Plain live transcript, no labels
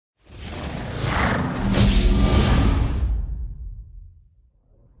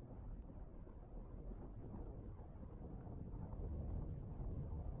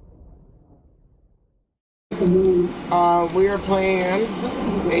We are playing.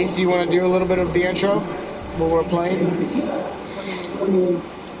 Ace, you want to do a little bit of the intro? What we're playing?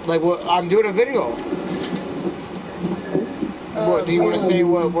 Like what? I'm doing a video. What do you want to say?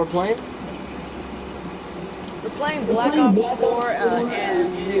 What we're playing? We're playing Black Ops 4,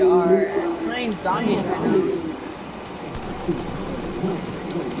 and we are playing zombies right now.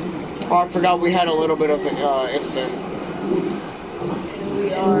 Oh, I forgot we had a little bit of instant. And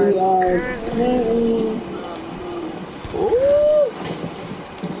we are currently... Ooh.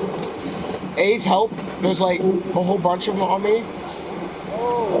 Ace, help! There's like a whole bunch of them on me.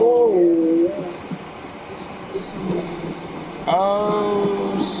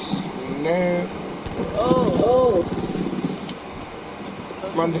 Oh snap! Oh.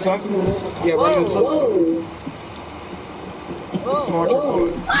 Run this one? Yeah, run this one. Oh. Watch your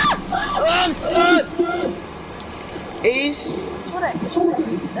phone. I'm stuck! Ace?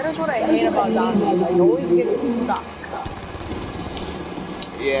 That is what I hate about zombies. I always get stuck.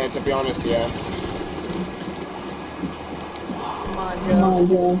 Yeah, to be honest, yeah. Come on,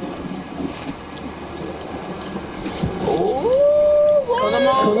 Joe.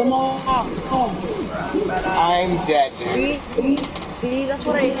 Kill them all. I'm dead, dude. See, that's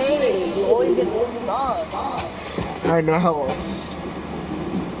what I hate. You always get stuck. I know.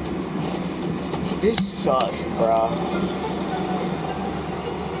 This sucks, bro.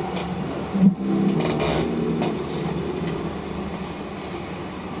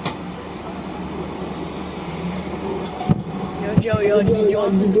 Yo, Joe, did you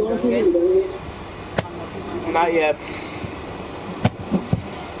want this gun yet? Not yet.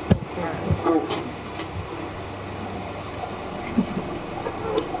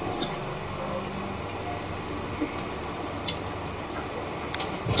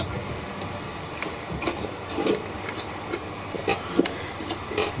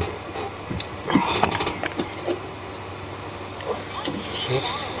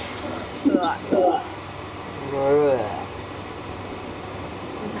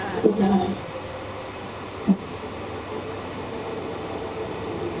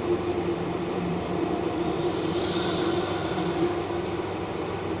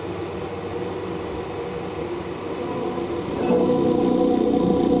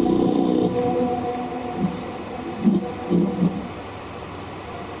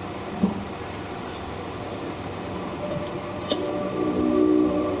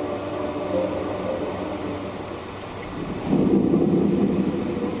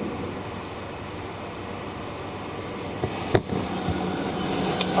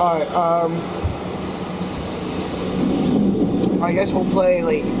 Alright, I guess we'll play,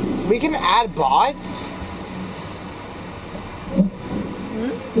 like, we can add bots?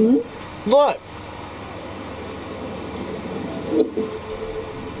 Look!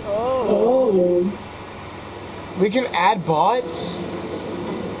 Oh. We can add bots?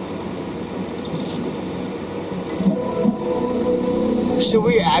 Should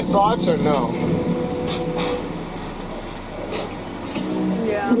we add bots or no?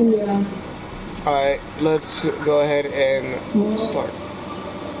 Yeah. Alright, let's go ahead and start.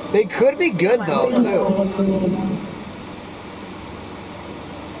 They could be good though, too.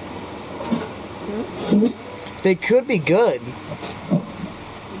 They could be good.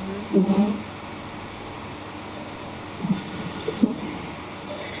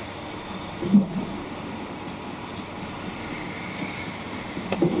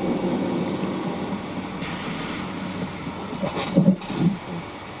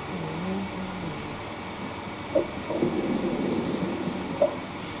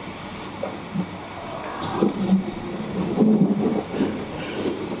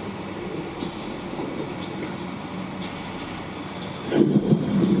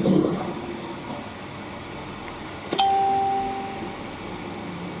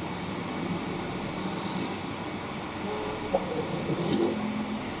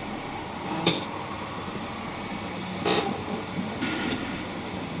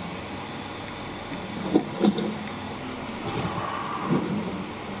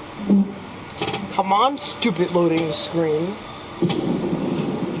 Come on, stupid loading screen.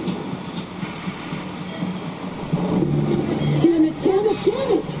 Damn it!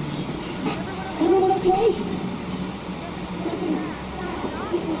 Everyone okay?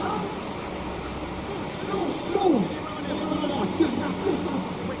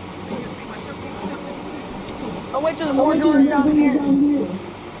 Oh wait, there's more doors down here.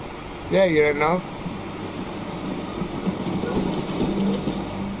 Yeah, you didn't know?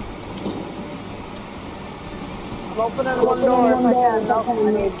 I'm opening one door if I can. Nope, I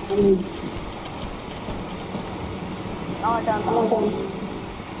need. Now I can.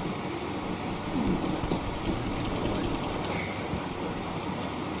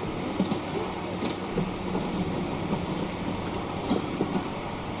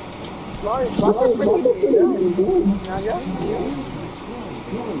 Lars, what the frick are you doing? Naga?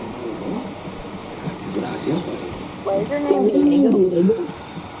 Why is your name Diego?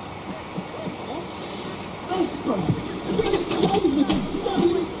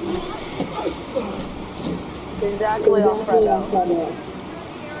 Exactly, Alfredo.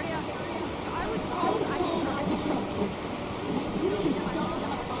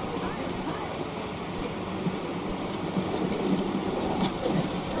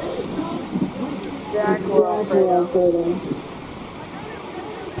 Exactly, Alfredo.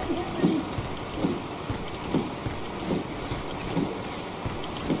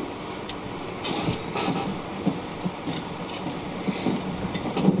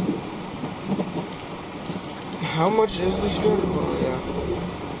 How much is this drug? Oh, yeah.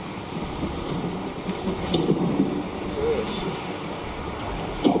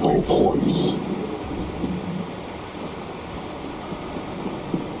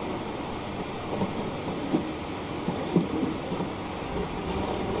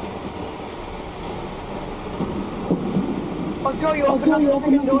 Oh, Joe, you open up the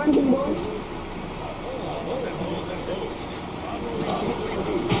second door?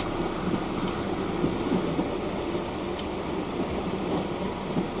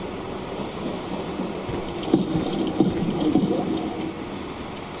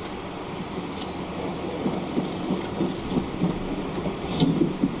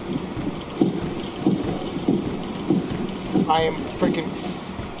 I am freaking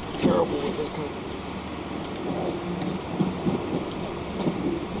terrible with this gun.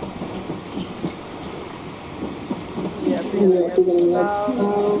 Yeah,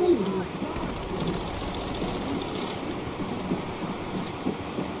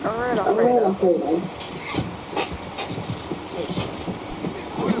 Alright, Alfredo.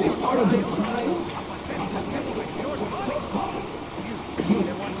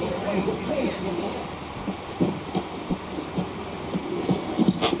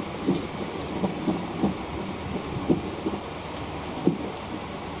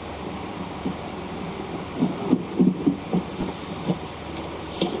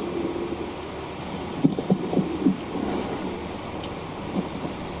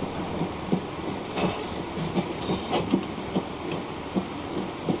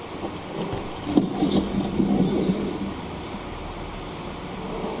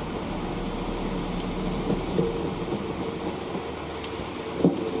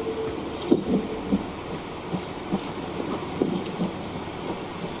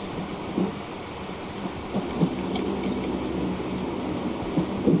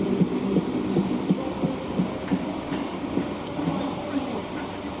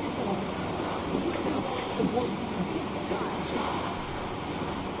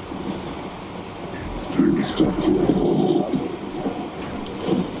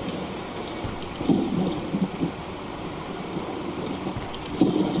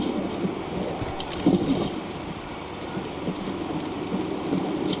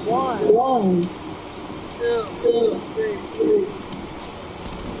 One, two, three.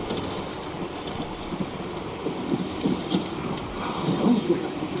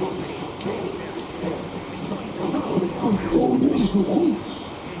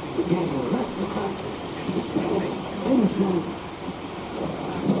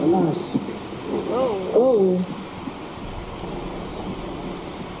 Oh.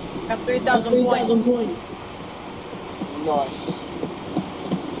 Have 3,000 points. Nice.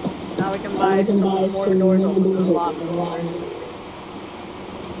 Now we can buy some more doors open a lot more.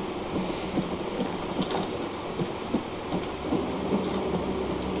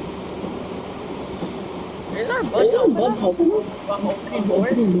 Is our buds helping us? Opening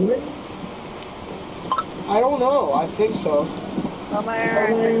doors? I don't know. I think so. I'm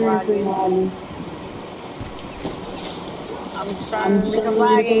starting to become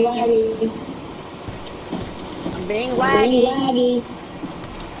laggy. I'm being laggy.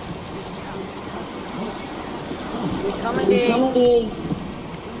 Becoming I'm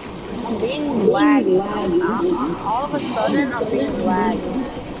being laggy. All of a sudden, I'm being laggy.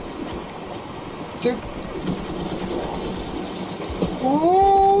 Dude.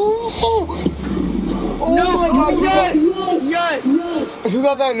 Oh No, my god, yes! Who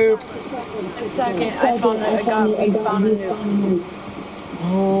got that nuke? A second, we found a nuke.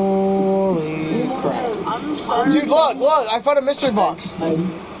 Holy crap. I'm starting. Dude, look, I found a mystery box. I'm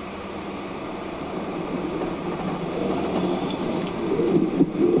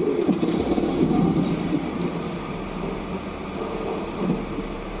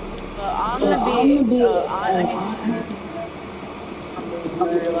gonna be, I'm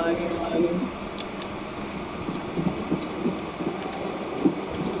very laggy.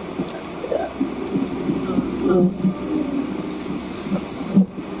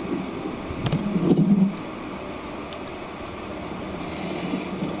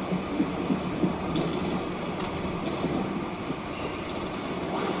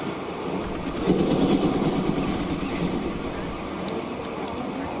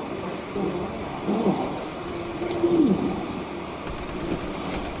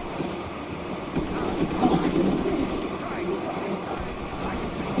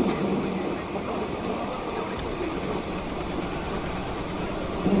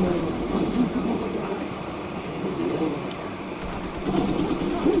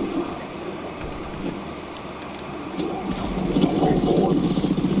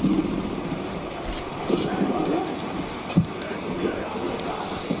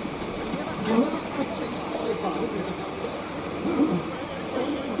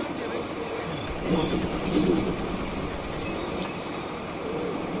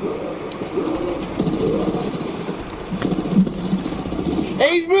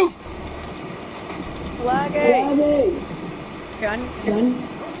 Hey, move! Laggy. Gun.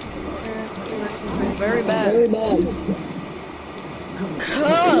 Very bad. Very bad.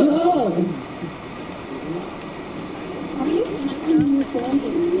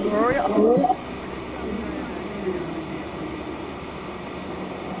 Hurry up. Hurry up.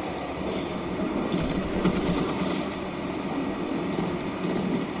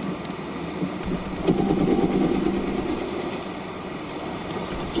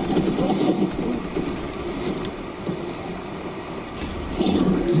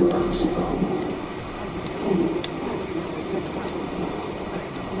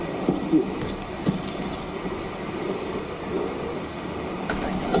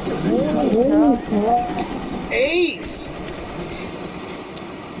 Ace!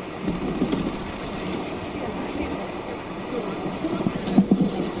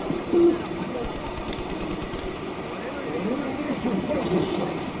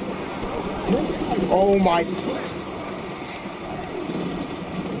 Oh my.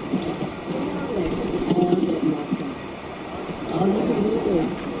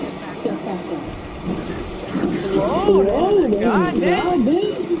 Whoa, God damn.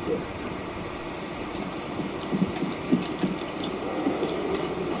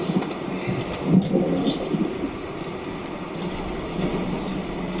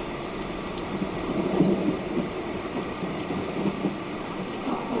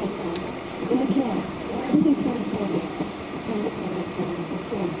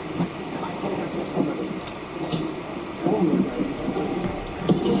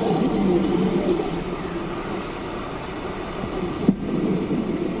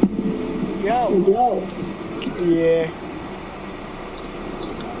 Joe. Yeah.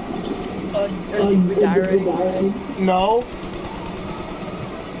 Did we die already? No.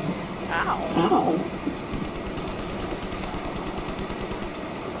 Ow.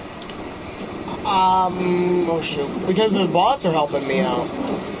 Oh shoot. Because the bots are helping me out.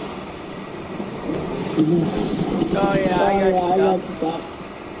 Oh yeah, I got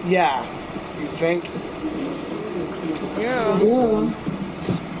you. Yeah. You think? Yeah. Yeah.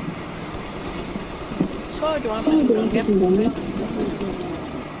 So, do you want to play some gun game?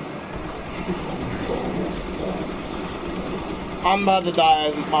 I'm about to die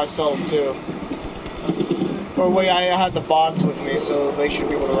as myself too. Or wait, I had the bots with me, so they should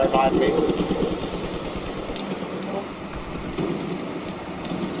be able to revive me.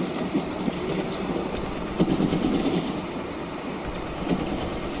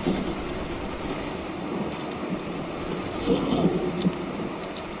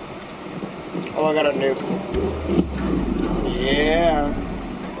 Oh, I got a nuke. Yeah.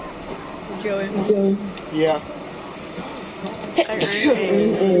 Joey. Yeah. I earned a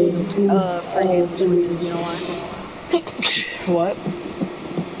free game this weekend, you know why? What?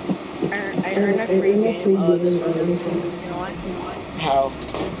 I earned a free game this weekend, you know why? How?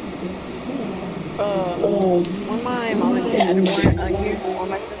 When my mom and dad weren't here, or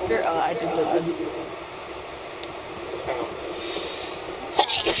my sister, I did so good.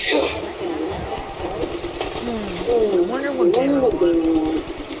 I wonder what game I want.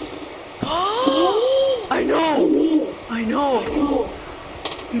 I know!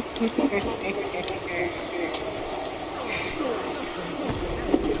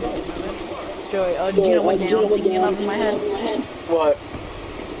 Joey, do you know what game I'm thinking of in my head? What?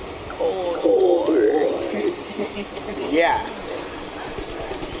 Cold War. Yeah.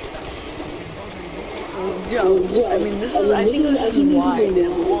 Joe, I mean, I think this is why I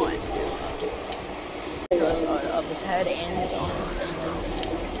didn't want because of his head and his arms and legs.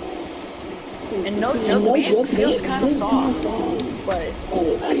 And no joke, man feels kind of soft, but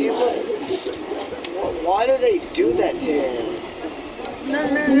Why do they do that to him?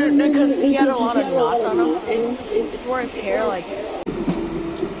 No, because he had a lot of knots on him. It's where his hair, like...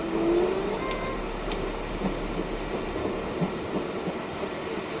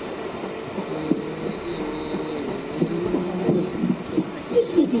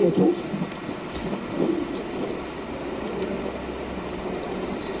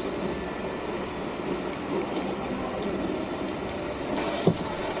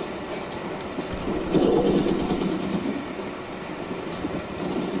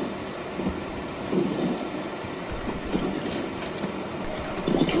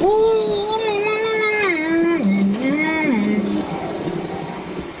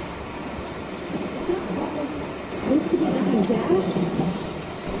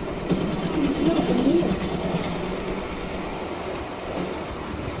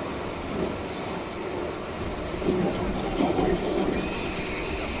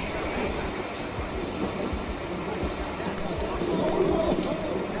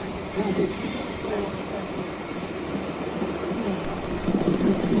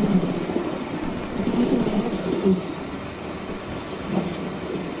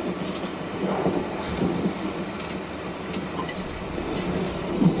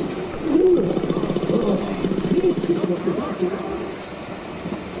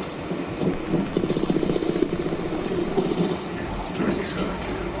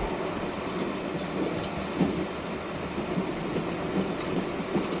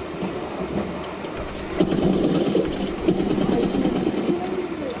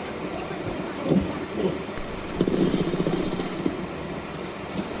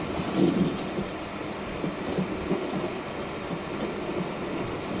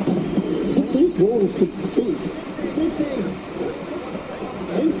 Wolves could speak.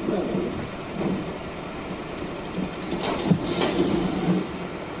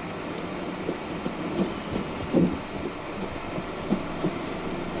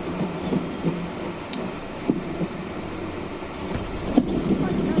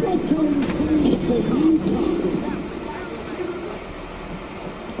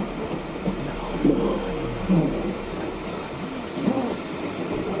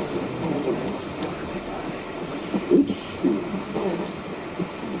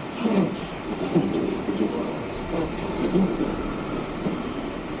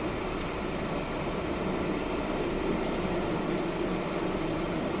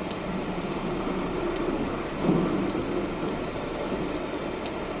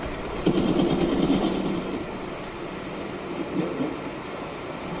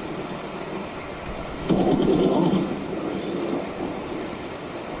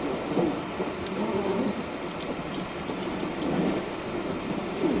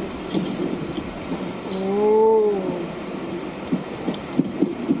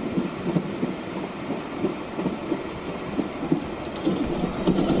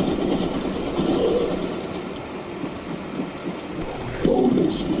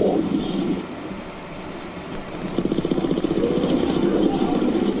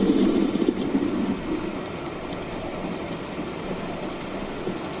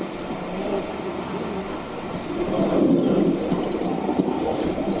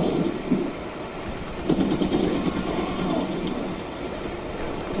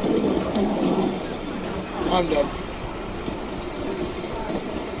 I'm dead.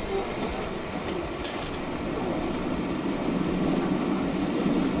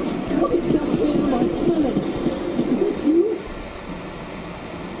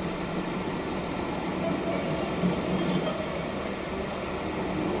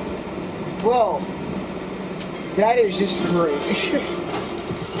 Bro, that is just great.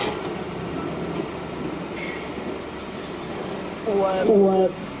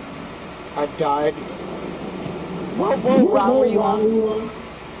 What? I died. What round were you on?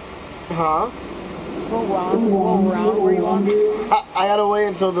 Huh? What round were you on? I gotta wait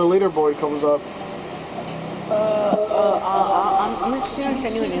until the leaderboard comes up. I'm just gonna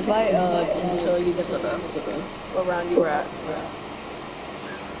send you an invite until you get to the what round you were at.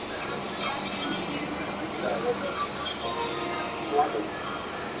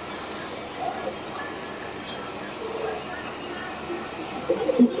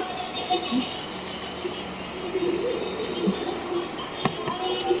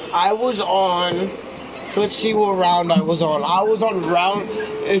 I was on, let's see what round I was on. I was on round,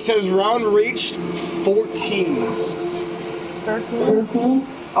 it says round reached 14. 13?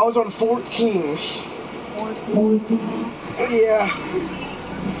 I was on 14. 14? Yeah.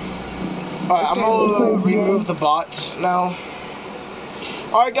 Alright, I'm gonna remove the bots now.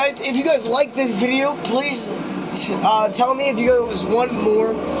 Alright guys, if you guys like this video, please tell me if you guys want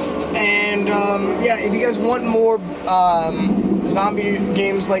more. And yeah, if you guys want more zombie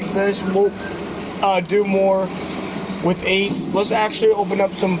games like this, we'll do more with Ace. Let's actually open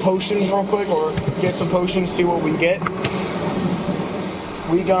up some potions real quick, or get some potions, see what we get.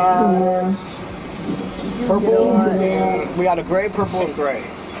 We got purple, and we got a gray, purple, and gray.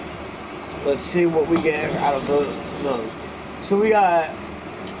 Let's see what we get out of those. So we got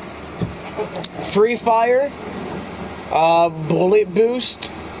free fire, bullet boost,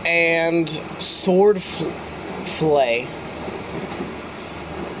 and sword flay.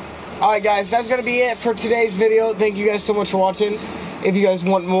 Alright guys, that's going to be it for today's video. Thank you guys so much for watching. If you guys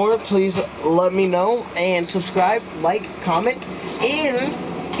want more, please let me know. And subscribe, like, comment. And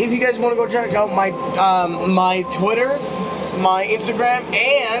if you guys want to go check out my my Twitter, my Instagram,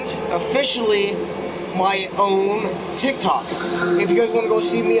 and officially my own TikTok. If you guys want to go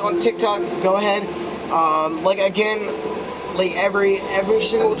see me on TikTok, go ahead. Like every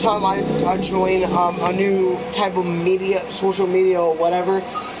single time I join a new type of media, social media or whatever,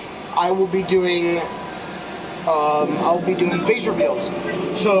 I will be doing face reveals.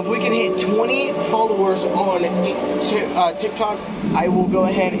 So if we can hit 20 followers on TikTok, I will go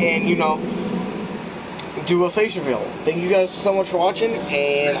ahead and, you know, do a face reveal. Thank you guys so much for watching,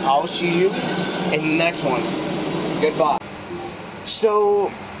 and I'll see you in the next one. Goodbye. So,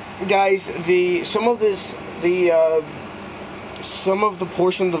 guys, some of the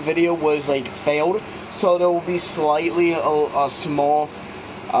portion of the video was like failed, so there will be slightly a small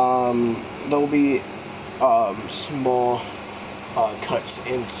there will be small cuts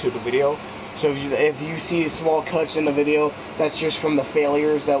into the video. So if you see small cuts in the video, that's just from the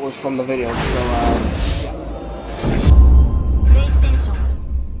failures that was from the video. So